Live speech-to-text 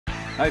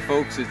Hi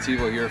folks, it's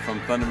Ivo here from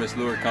Thunder Mist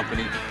Lure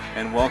Company,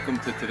 and welcome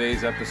to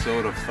today's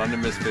episode of Thunder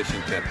Mist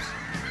Fishing Tips.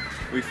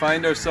 We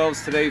find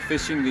ourselves today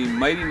fishing the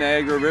mighty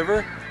Niagara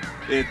River.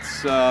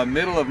 It's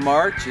middle of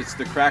March, it's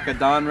the crack of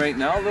dawn right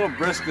now, a little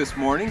brisk this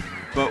morning,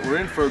 but we're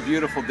in for a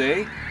beautiful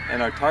day,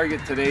 and our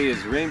target today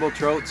is rainbow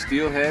trout,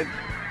 steelhead,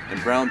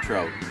 and brown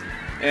trout.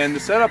 And the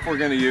setup we're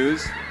going to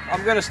use,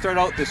 I'm going to start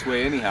out this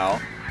way anyhow.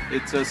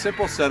 It's a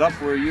simple setup.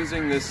 We're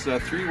using this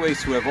three-way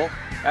swivel.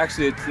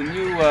 Actually, it's the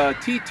new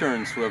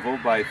T-turn swivel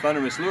by Thunder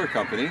Mist Lure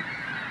Company.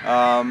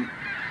 And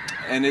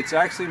it's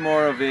actually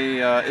more of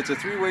a, it's a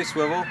three-way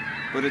swivel,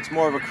 but it's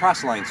more of a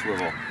cross-line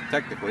swivel,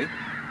 technically.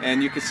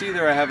 And you can see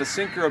there I have a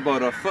sinker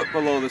about a foot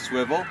below the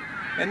swivel.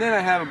 And then I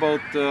have about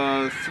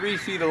 3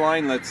 feet of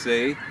line, let's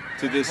say,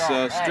 to this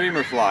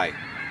streamer fly.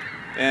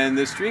 And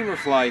the streamer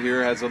fly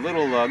here has a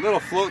little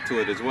float to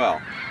it as well.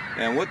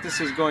 And what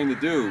this is going to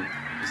do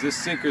is this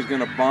sinker is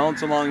going to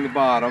bounce along the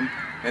bottom,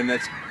 and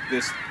this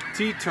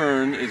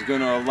T-turn is going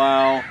to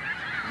allow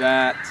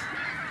that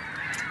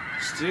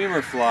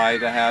streamer fly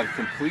to have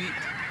complete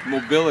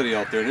mobility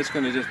out there, and it's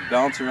going to just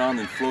bounce around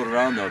and float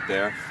around out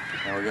there,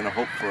 and we're going to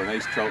hope for a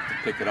nice trout to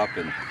pick it up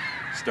and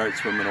start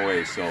swimming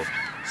away, so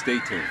stay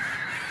tuned.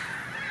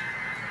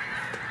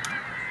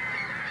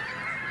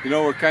 You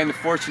know, we're kind of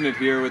fortunate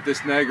here with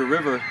this Niagara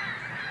River.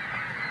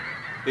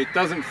 It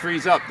doesn't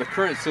freeze up. The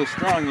current's so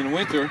strong in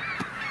winter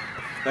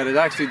that it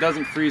actually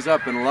doesn't freeze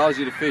up and allows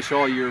you to fish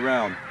all year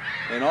round.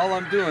 And all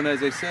I'm doing,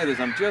 as I said, is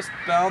I'm just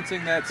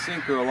bouncing that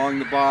sinker along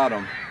the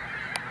bottom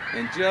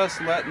and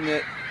just letting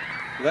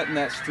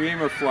that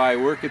streamer fly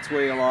work its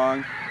way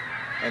along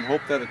and hope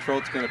that a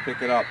trout's going to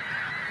pick it up.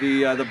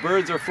 The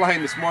birds are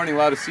flying this morning, a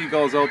lot of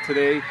seagulls out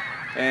today,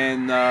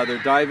 and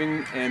they're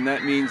diving, and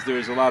that means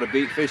there's a lot of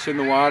bait fish in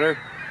the water,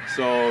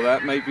 so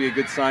that might be a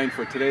good sign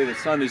for today. The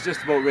sun is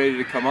just about ready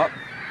to come up.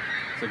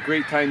 It's a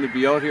great time to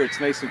be out here. It's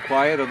nice and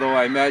quiet, although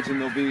I imagine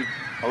there'll be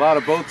a lot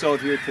of boats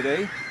out here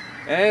today,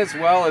 as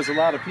well as a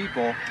lot of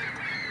people.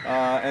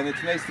 And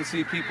it's nice to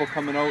see people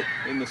coming out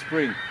in the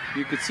spring.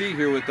 You can see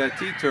here with that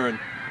T-turn,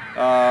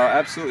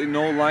 absolutely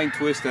no line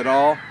twist at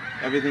all.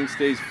 Everything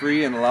stays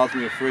free and allows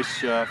me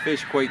to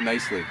fish quite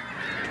nicely.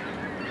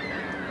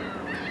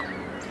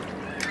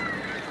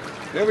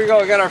 There we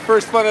go, we got our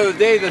first fun of the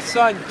day. The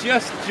sun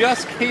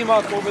just came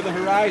up over the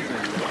horizon.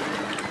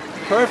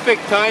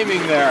 Perfect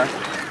timing there.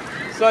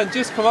 Sun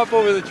just come up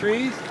over the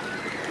trees,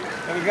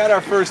 and we got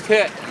our first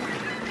hit.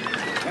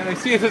 And I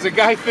see there's a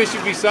guy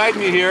fishing beside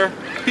me here.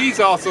 He's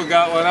also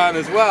got one on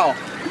as well.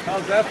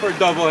 How's that for a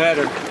double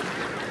header?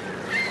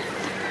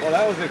 Well,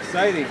 that was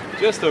exciting.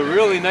 Just a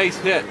really nice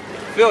hit.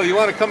 Phil, you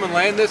want to come and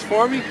land this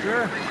for me?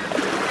 Sure.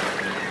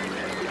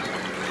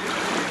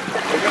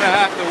 We're going to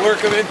have to work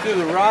him into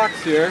the rocks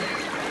here.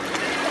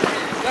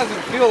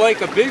 Doesn't feel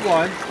like a big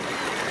one.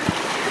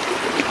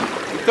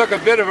 He took a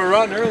bit of a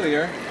run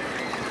earlier.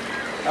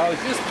 I was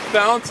just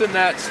bouncing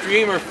that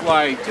streamer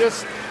fly,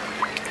 just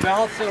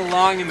bouncing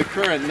along in the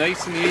current,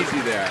 nice and easy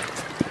there.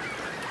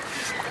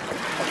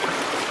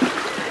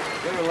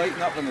 Better lighten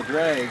up on the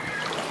drag.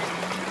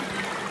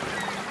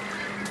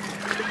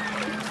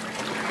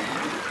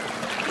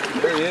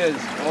 There he is.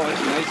 Oh,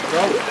 that's a nice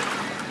trout.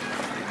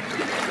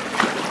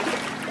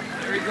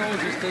 There he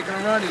goes. He's taking a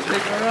run. He's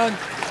taking a run.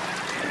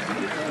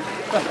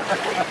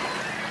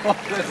 Oh,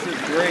 this is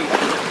great.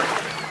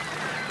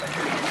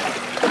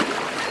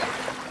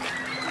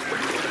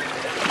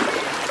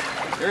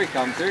 There he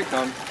comes, there he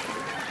comes.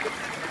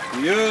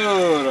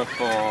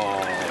 Beautiful.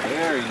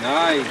 Very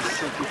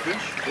nice.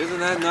 Isn't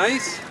that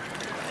nice?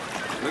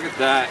 Look at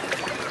that.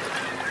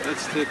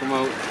 Let's take him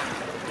out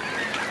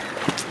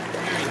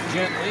very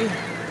gently.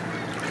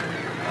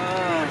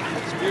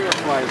 Spear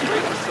flies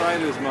right inside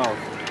his mouth.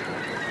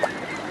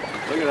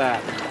 Look at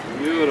that.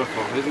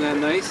 Beautiful. Isn't that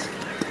nice?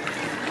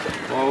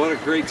 Well, what a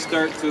great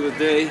start to the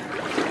day.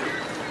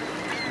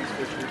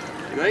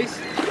 Nice?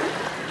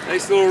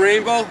 Nice little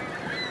rainbow.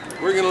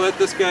 We're going to let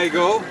this guy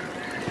go,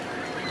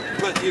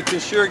 but you can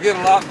sure get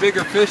a lot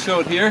bigger fish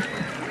out here.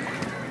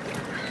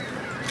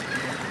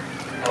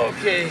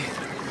 Okay,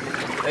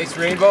 nice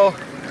rainbow.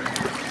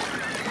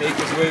 Make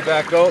his way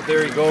back out.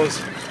 There he goes.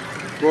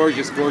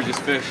 Gorgeous, gorgeous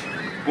fish.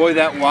 Boy,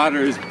 that water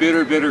is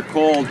bitter, bitter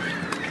cold.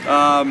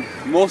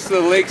 Most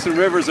of the lakes and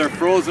rivers are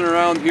frozen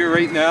around here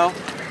right now,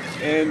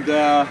 and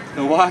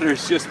the water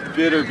is just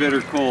bitter, bitter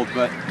cold,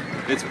 but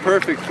it's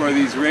perfect for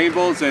these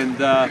rainbows, and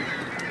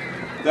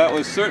that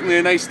was certainly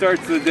a nice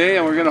start to the day,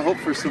 and we're going to hope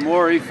for some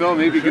more, Phil?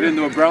 Maybe get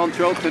into a brown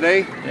trout today?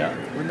 Yeah,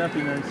 wouldn't that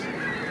be nice?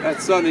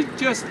 That sun,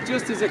 just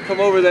as it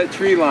come over that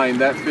tree line,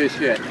 that fish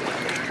hit.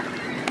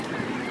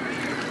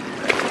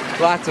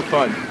 Lots of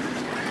fun.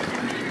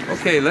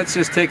 Okay, let's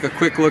just take a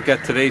quick look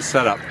at today's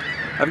setup.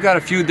 I've got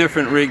a few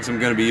different rigs I'm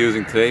going to be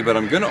using today, but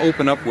I'm going to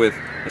open up with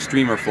a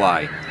streamer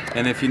fly.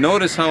 And if you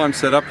notice how I'm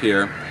set up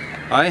here,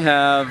 I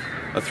have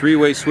a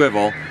three-way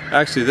swivel.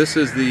 Actually, this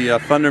is the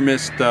Thunder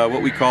Mist,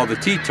 what we call the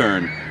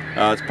T-turn.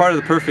 It's part of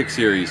the Perfect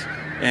series,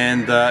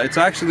 and it's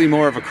actually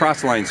more of a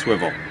cross-line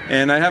swivel.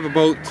 And I have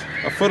about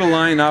a foot of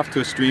line off to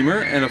a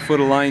streamer and a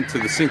foot of line to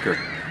the sinker.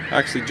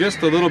 Actually,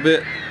 just a little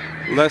bit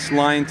less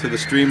line to the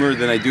streamer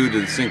than I do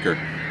to the sinker.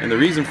 And the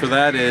reason for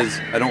that is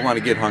I don't want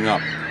to get hung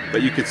up.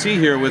 But you can see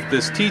here with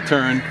this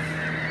T-turn,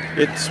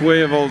 it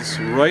swivels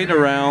right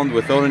around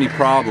without any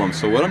problem.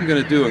 So what I'm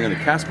going to do, I'm going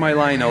to cast my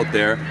line out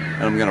there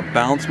and I'm going to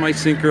bounce my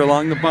sinker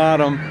along the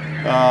bottom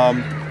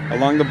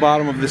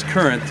of this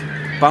current,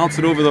 bounce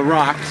it over the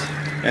rocks,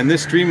 and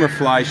this streamer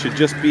fly should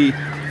just be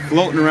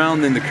floating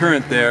around in the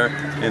current there,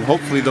 and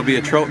hopefully there'll be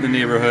a trout in the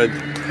neighborhood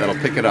that'll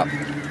pick it up.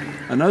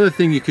 Another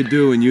thing you could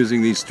do in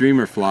using these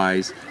streamer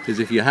flies is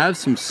if you have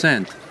some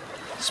scent,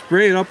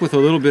 spray it up with a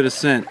little bit of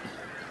scent.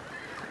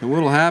 And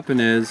what'll happen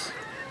is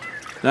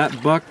that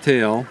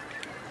bucktail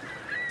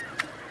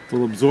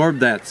will absorb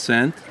that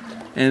scent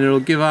and it'll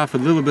give off a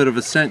little bit of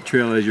a scent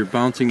trail as you're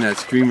bouncing that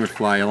streamer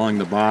fly along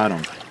the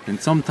bottom. And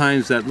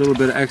sometimes that little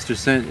bit of extra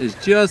scent is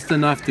just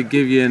enough to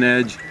give you an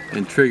edge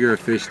and trigger a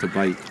fish to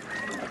bite.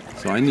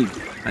 So I need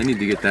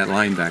to get that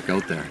line back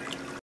out there.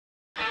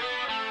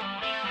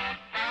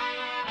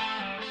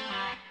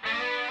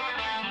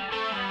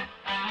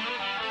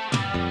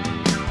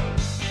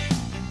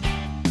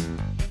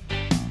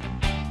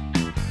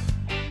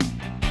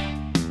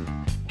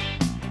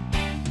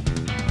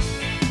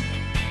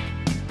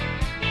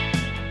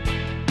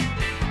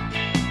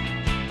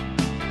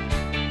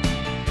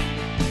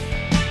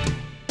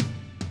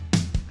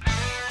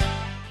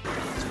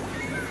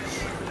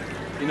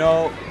 You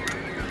know,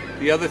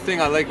 the other thing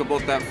I like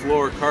about that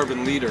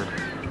fluorocarbon leader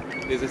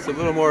is it's a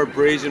little more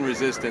abrasion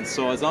resistant.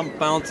 So as I'm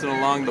bouncing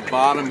along the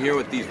bottom here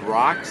with these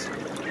rocks,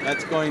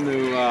 that's going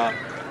to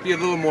be a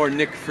little more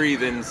nick-free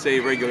than,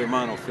 say, regular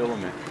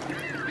monofilament.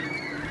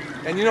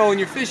 And you know, when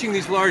you're fishing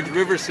these large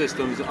river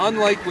systems,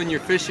 unlike when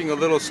you're fishing a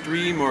little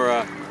stream or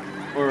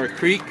a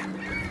creek,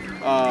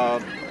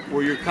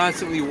 where you're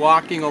constantly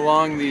walking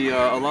along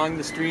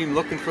the stream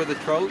looking for the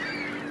trout,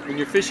 when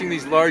you're fishing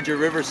these larger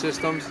river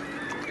systems,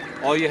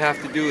 all you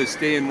have to do is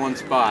stay in one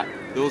spot.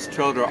 Those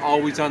trout are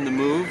always on the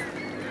move,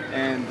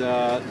 and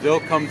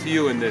they'll come to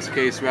you in this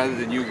case rather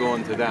than you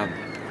going to them.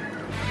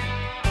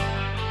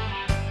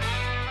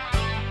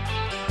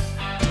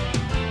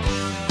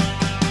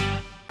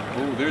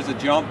 Oh, there's a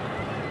jump.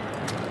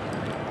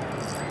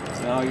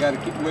 Now you got to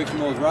keep away from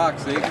those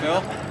rocks, eh,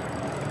 Phil?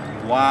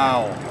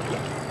 Wow.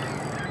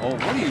 Oh,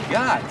 what do you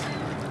got?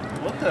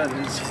 What that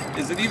is?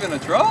 Is it even a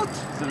trout?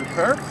 Is it a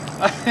carp?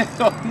 I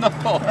don't know.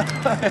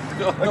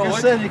 Like I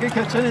said, you can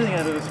catch anything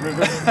out of this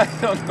river. I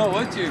don't know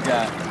what you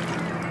got.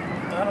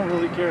 I don't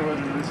really care what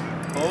it is.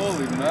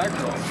 Holy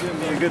mackerel. It's giving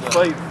me a good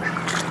fight.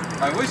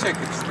 I wish I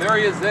could. There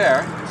he is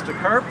there. Just a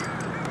carp?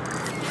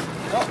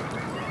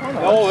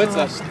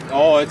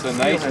 Oh, it's a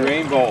nice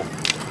rainbow.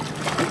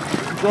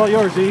 It's all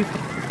yours, Eve.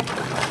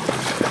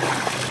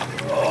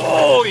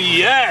 Oh,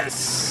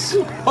 yes!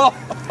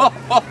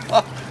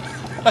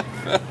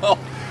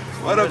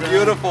 What a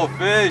beautiful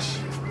fish.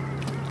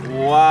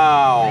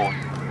 Wow.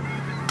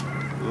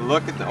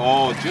 Look at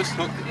oh, just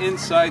hooked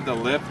inside the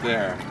lip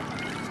there.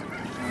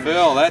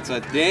 Phil, that's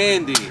a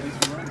dandy.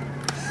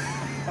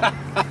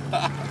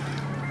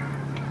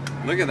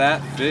 Look at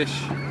that fish.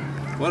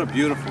 What a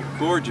beautiful,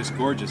 gorgeous,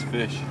 gorgeous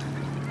fish.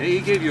 Hey, he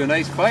gave you a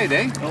nice fight,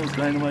 eh? That was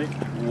dynamite.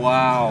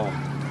 Wow.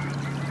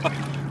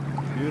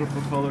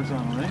 Beautiful colors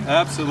on them, eh?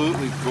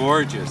 Absolutely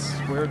gorgeous.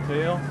 Square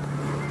tail.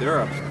 They're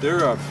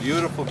a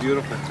beautiful,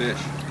 beautiful fish.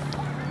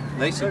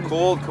 Nice and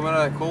cold, coming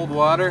out of that cold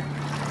water.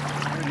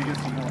 Ready to get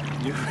some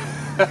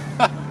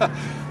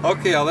more.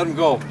 Okay, I'll let him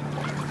go.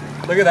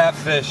 Look at that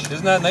fish.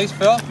 Isn't that nice,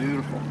 Phil?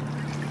 Beautiful.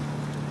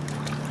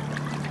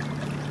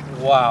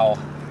 Wow.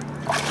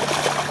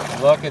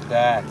 Look at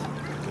that.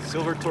 The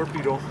silver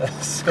torpedo.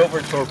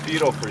 Silver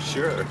torpedo for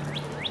sure.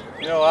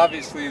 You know,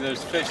 obviously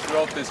there's fish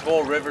throughout this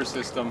whole river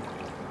system,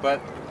 but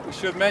we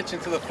should mention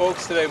to the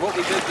folks today what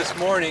we did this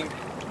morning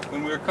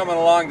when we were coming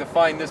along to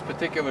find this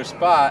particular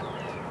spot.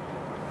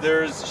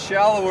 There's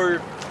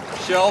shallower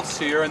shelves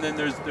here, and then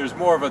there's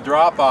more of a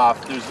drop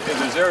off.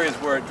 There's areas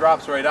where it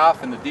drops right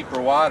off in the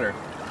deeper water,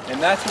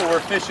 and that's what we're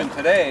fishing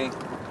today.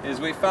 Is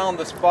we found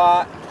the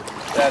spot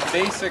that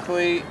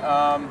basically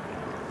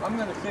I'm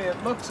going to say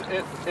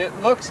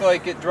it looks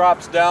like it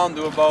drops down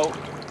to about,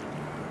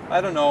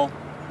 I don't know,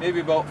 maybe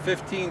about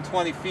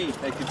 15-20 feet.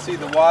 I can see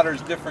the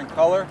water's different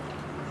color,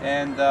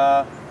 and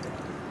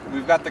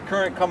we've got the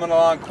current coming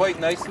along quite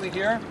nicely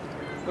here.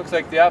 Looks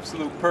like the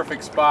absolute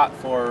perfect spot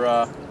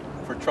for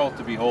trout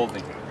to be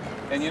holding.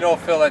 And you know,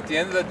 Phil, at the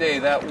end of the day,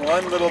 that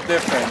one little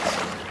difference,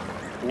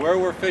 where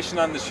we're fishing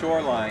on the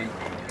shoreline,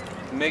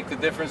 can make the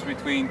difference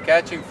between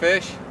catching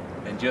fish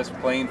and just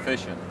plain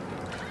fishing.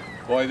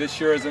 Boy, this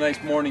sure is a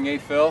nice morning, eh,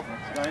 Phil?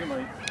 That's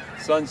dynamite.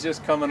 Sun's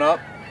just coming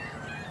up.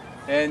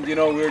 And you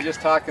know, we were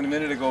just talking a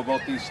minute ago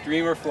about these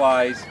streamer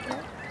flies,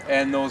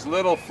 and those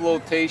little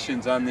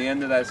flotations on the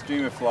end of that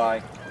streamer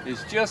fly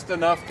is just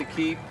enough to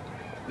keep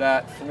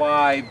that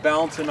fly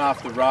bouncing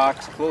off the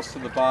rocks close to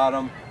the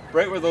bottom,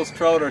 right where those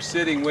trout are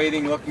sitting,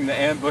 waiting, looking to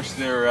ambush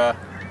their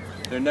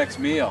next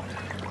meal.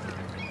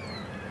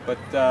 But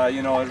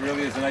you know, it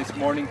really is a nice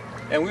morning.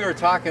 And we were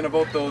talking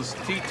about those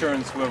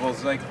T-turn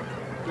swivels. Like,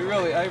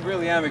 I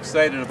really am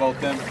excited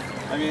about them.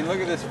 I mean, look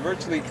at this,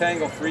 virtually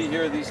tangle-free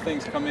here. These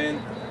things come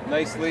in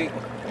nicely.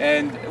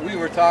 And we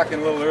were talking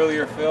a little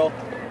earlier, Phil,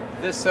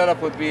 this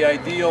setup would be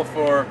ideal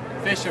for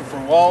fishing for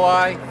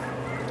walleye.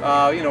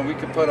 You know, we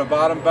could put a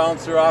bottom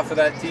bouncer off of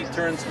that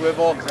T-turn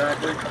swivel.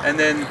 Exactly. And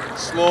then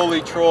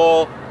slowly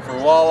troll for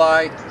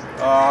walleye.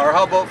 Or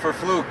how about for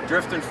fluke,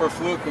 drifting for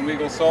fluke when we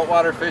go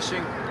saltwater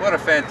fishing? What a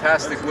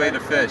fantastic way to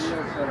fish.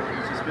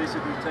 Which is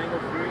basically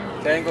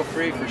tangle-free.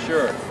 Tangle-free for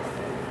sure.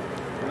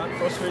 Not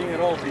frustrating at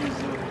all to use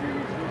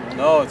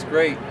No, it's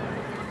great.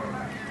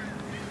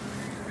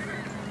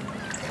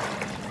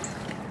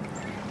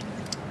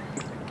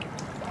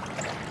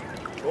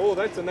 Oh,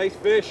 that's a nice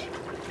fish.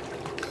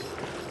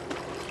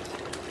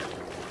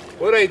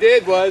 What I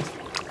did was,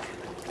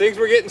 things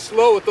were getting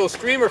slow with those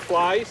streamer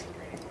flies.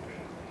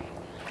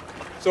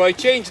 So I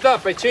changed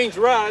up, I changed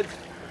rods.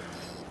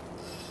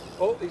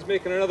 Oh, he's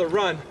making another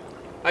run.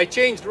 I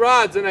changed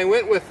rods and I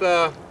went with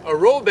a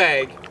row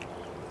bag.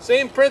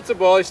 Same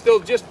principle, I still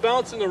just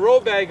bouncing the row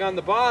bag on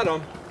the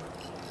bottom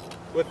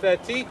with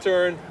that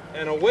T-turn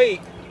and a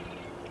weight.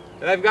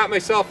 And I've got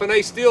myself a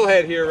nice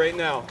steelhead here right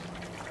now.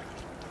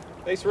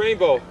 Nice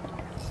rainbow.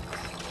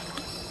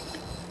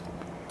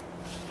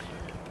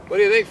 What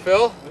do you think,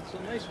 Phil? That's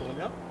a nice one,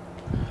 yep.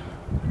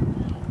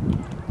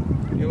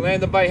 You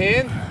land them by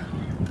hand?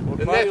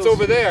 The net's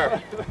over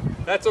there.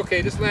 That's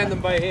okay, just land them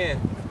by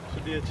hand.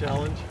 Should be a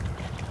challenge.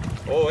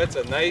 Oh, it's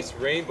a nice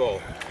rainbow.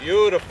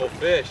 Beautiful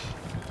fish.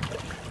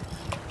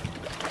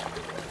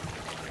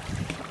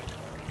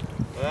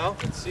 Well,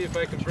 let's see if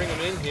I can bring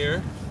them in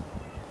here.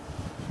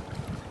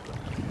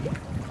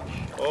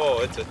 Oh,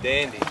 it's a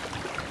dandy.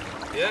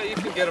 Yeah, you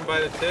can get them by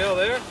the tail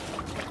there.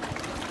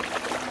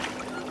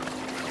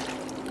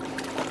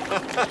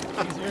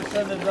 Easier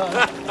said than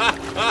done.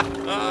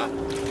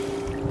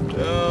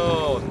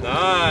 Oh,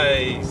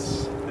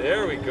 nice.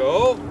 There we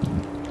go.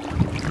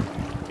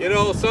 You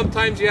know,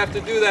 sometimes you have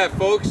to do that,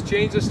 folks.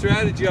 Change the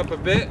strategy up a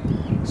bit.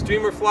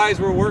 Streamer flies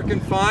were working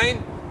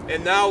fine,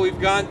 and now we've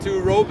gone to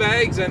row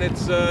bags and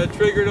it's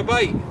triggered a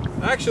bite.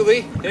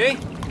 Actually, hey,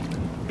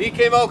 he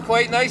came out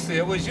quite nicely.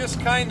 It was just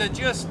kind of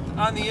just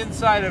on the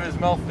inside of his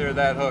mouth there,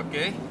 that hook,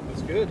 eh?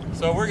 That's good.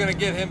 So we're gonna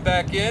get him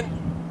back in.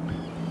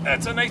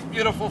 That's a nice,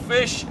 beautiful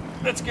fish.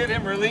 Let's get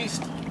him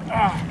released.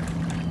 Ah.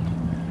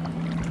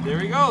 There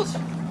he goes.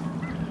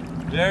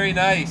 Very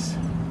nice.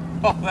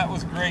 Oh, that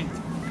was great.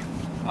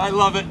 I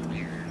love it.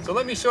 So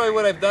let me show you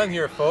what I've done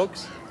here,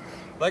 folks.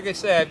 Like I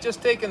say, I've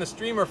just taken the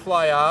streamer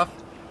fly off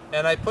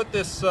and I put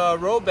this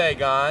row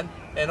bag on,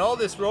 and all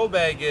this row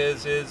bag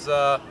is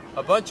a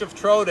bunch of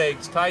trout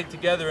eggs tied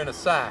together in a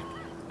sack.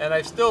 And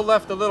I've still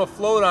left a little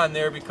float on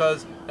there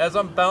because as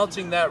I'm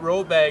bouncing that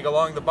row bag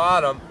along the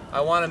bottom, I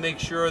want to make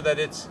sure that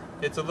it's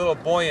a little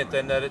buoyant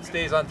and that it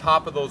stays on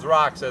top of those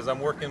rocks as I'm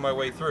working my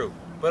way through.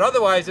 But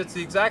otherwise, it's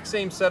the exact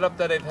same setup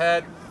that I've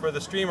had for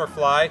the streamer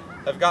fly.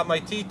 I've got my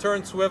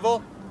T-turn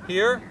swivel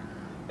here,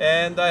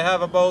 and I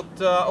have about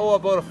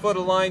a foot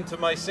of line to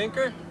my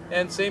sinker,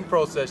 and same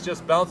process,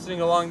 just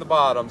bouncing along the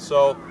bottom.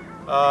 So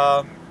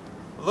a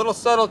little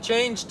subtle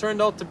change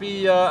turned out to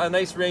be a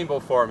nice rainbow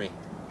for me.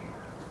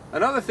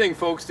 Another thing,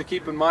 folks, to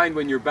keep in mind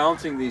when you're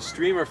bouncing these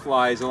streamer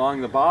flies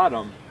along the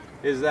bottom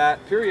is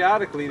that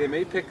periodically they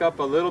may pick up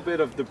a little bit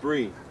of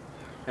debris.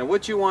 And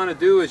what you want to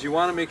do is you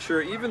want to make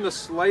sure even the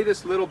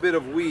slightest little bit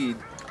of weed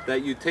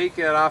that you take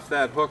it off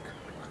that hook,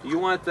 you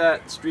want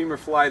that streamer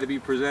fly to be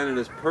presented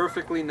as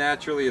perfectly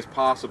naturally as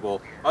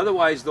possible.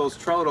 Otherwise those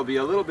trout will be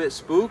a little bit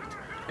spooked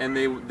and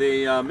they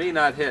may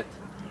not hit.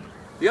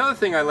 The other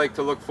thing I like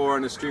to look for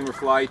in a streamer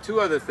fly, two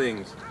other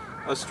things.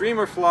 A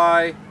streamer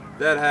fly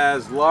that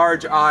has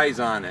large eyes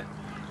on it.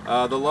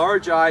 The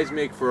large eyes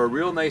make for a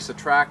real nice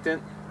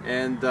attractant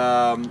and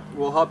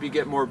will help you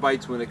get more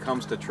bites when it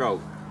comes to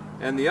trout.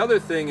 And the other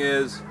thing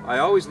is, I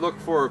always look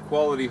for a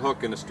quality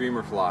hook in a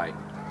streamer fly.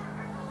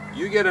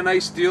 You get a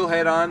nice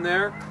steelhead on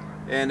there,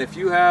 and if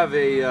you have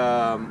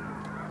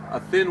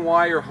a thin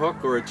wire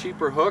hook or a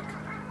cheaper hook,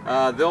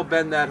 they'll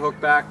bend that hook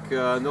back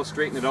and they'll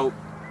straighten it out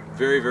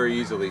very, very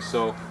easily.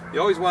 So you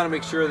always want to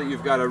make sure that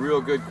you've got a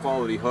real good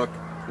quality hook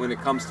when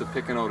it comes to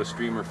picking out a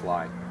streamer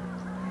fly.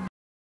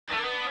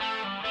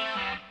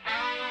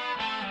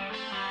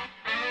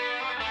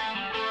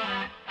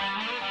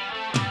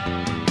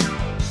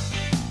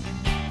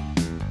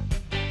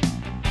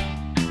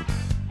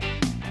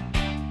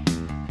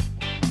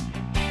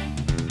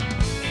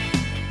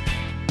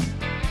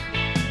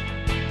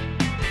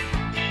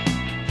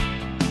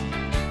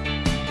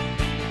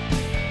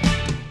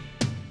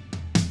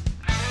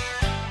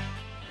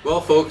 Well,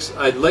 folks,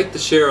 I'd like to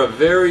share a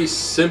very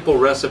simple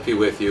recipe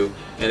with you,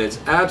 and it's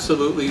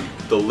absolutely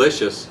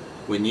delicious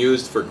when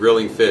used for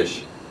grilling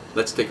fish.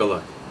 Let's take a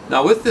look.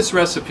 Now, with this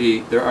recipe,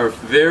 there are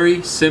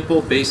very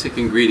simple, basic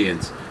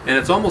ingredients, and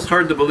it's almost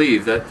hard to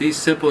believe that these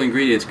simple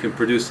ingredients can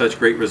produce such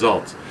great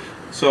results.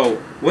 So,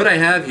 what I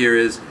have here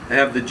is, I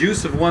have the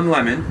juice of 1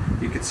 lemon.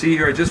 You can see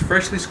here I just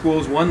freshly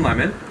squeezed 1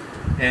 lemon,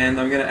 and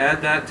I'm going to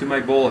add that to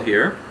my bowl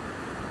here.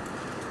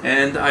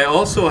 And I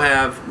also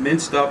have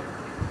minced up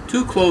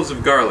 2 cloves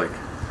of garlic,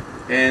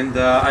 and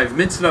I've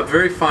minced it up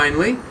very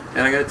finely,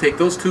 And I'm going to take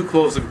those 2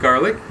 cloves of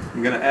garlic.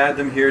 I'm going to add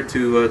them here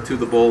to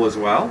the bowl as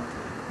well.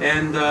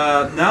 And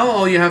now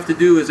all you have to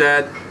do is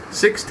add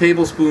 6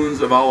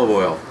 tablespoons of olive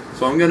oil.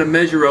 So I'm going to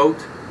measure out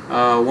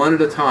one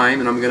at a time,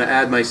 and I'm going to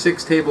add my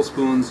 6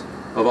 tablespoons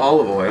of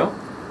olive oil.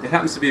 It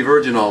happens to be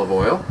virgin olive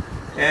oil.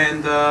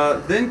 And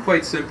then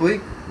quite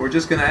simply, we're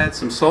just going to add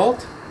some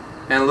salt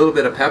and a little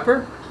bit of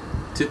pepper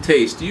to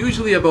taste.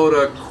 Usually about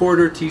a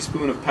 1/4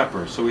 teaspoon of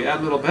pepper. So we add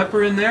a little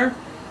pepper in there,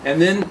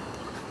 and then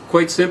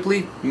quite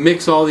simply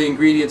mix all the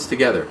ingredients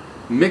together.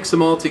 Mix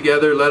them all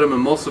together, let them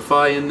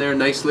emulsify in there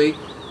nicely,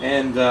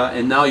 and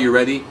now you're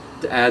ready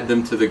to add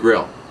them to the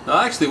grill. Now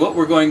actually what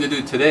we're going to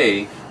do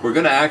today, we're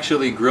going to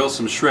actually grill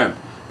some shrimp.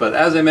 But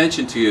as I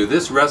mentioned to you,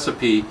 this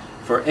recipe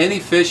for any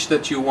fish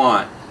that you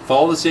want,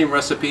 follow the same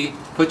recipe,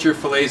 put your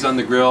fillets on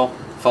the grill,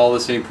 follow the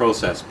same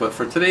process. But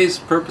for today's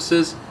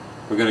purposes,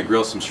 we're going to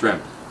grill some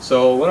shrimp.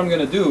 So what I'm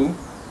going to do,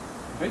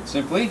 right,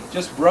 simply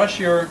just brush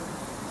your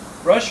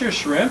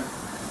shrimp.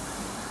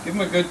 Give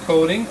them a good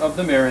coating of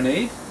the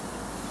marinade.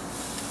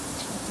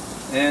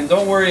 And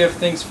don't worry if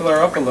things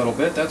flare up a little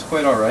bit, that's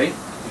quite alright.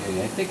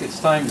 Okay, I think it's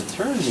time to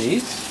turn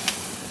these.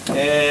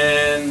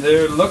 And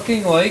they're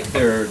looking like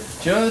they're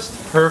just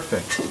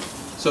perfect.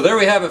 So there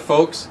we have it,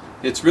 folks.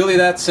 It's really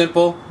that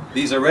simple.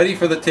 These are ready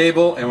for the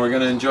table, and we're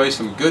going to enjoy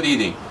some good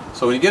eating.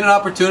 So when you get an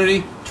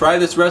opportunity, try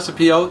this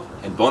recipe out,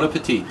 and bon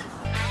appetit.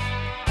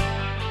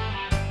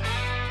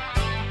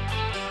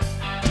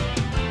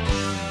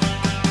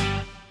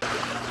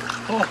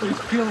 Oh, he's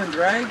peeling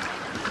drag.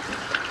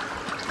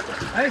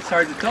 It's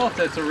hard to tell if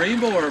that's a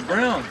rainbow or a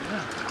brown.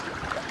 Yeah.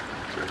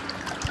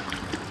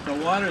 The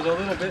water's a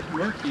little bit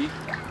murky.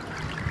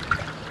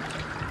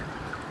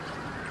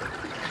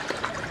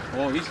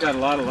 Oh, he's got a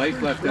lot of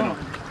life left in him.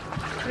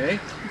 Okay?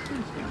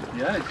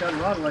 Yeah, he's got a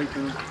lot of life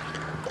in him.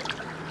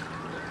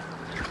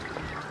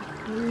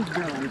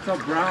 It's a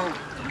brown.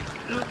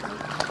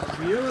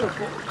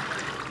 Beautiful.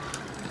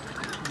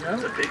 Yeah.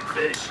 It's a big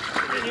fish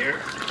in here.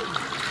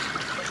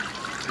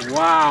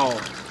 Wow.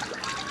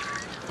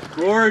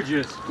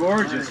 Gorgeous,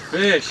 gorgeous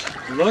fish.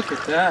 Look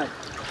at that.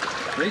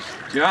 Nice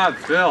job,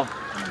 Phil.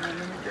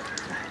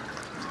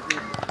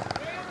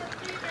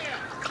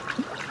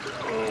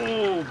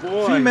 Oh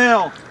boy.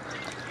 Female.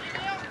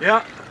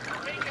 Yeah.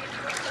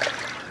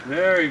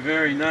 Very,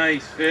 very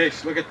nice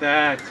fish. Look at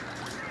that.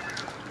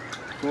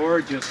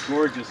 Gorgeous,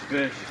 gorgeous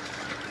fish.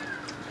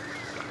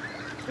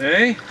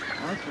 Hey?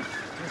 Awesome.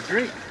 That's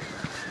great.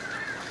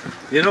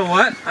 You know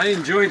what? I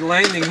enjoyed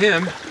landing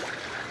him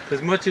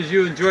as much as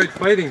you enjoyed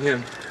fighting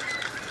him.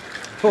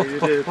 You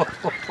did.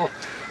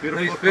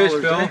 Nice fish,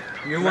 colors, Phil. eh?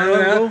 You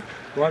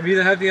want me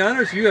to have the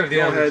honors? You have the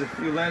honors. Go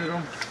ahead. You landed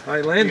them.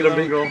 I landed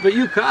him, but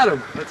you caught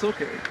him. That's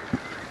okay.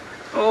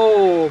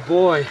 Oh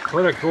boy,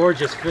 what a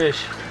gorgeous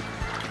fish.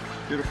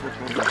 Beautiful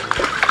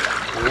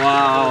one.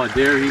 Wow,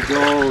 there he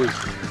goes.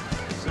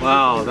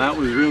 Wow, that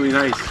was really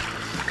nice.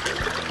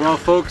 Well,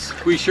 folks,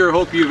 we sure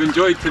hope you've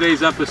enjoyed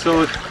today's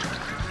episode.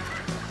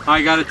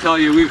 I gotta tell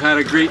you, we've had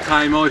a great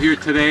time out here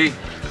today,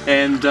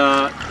 and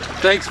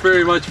thanks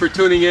very much for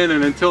tuning in,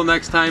 and until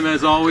next time,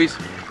 as always,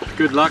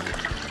 good luck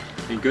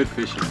and good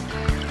fishing.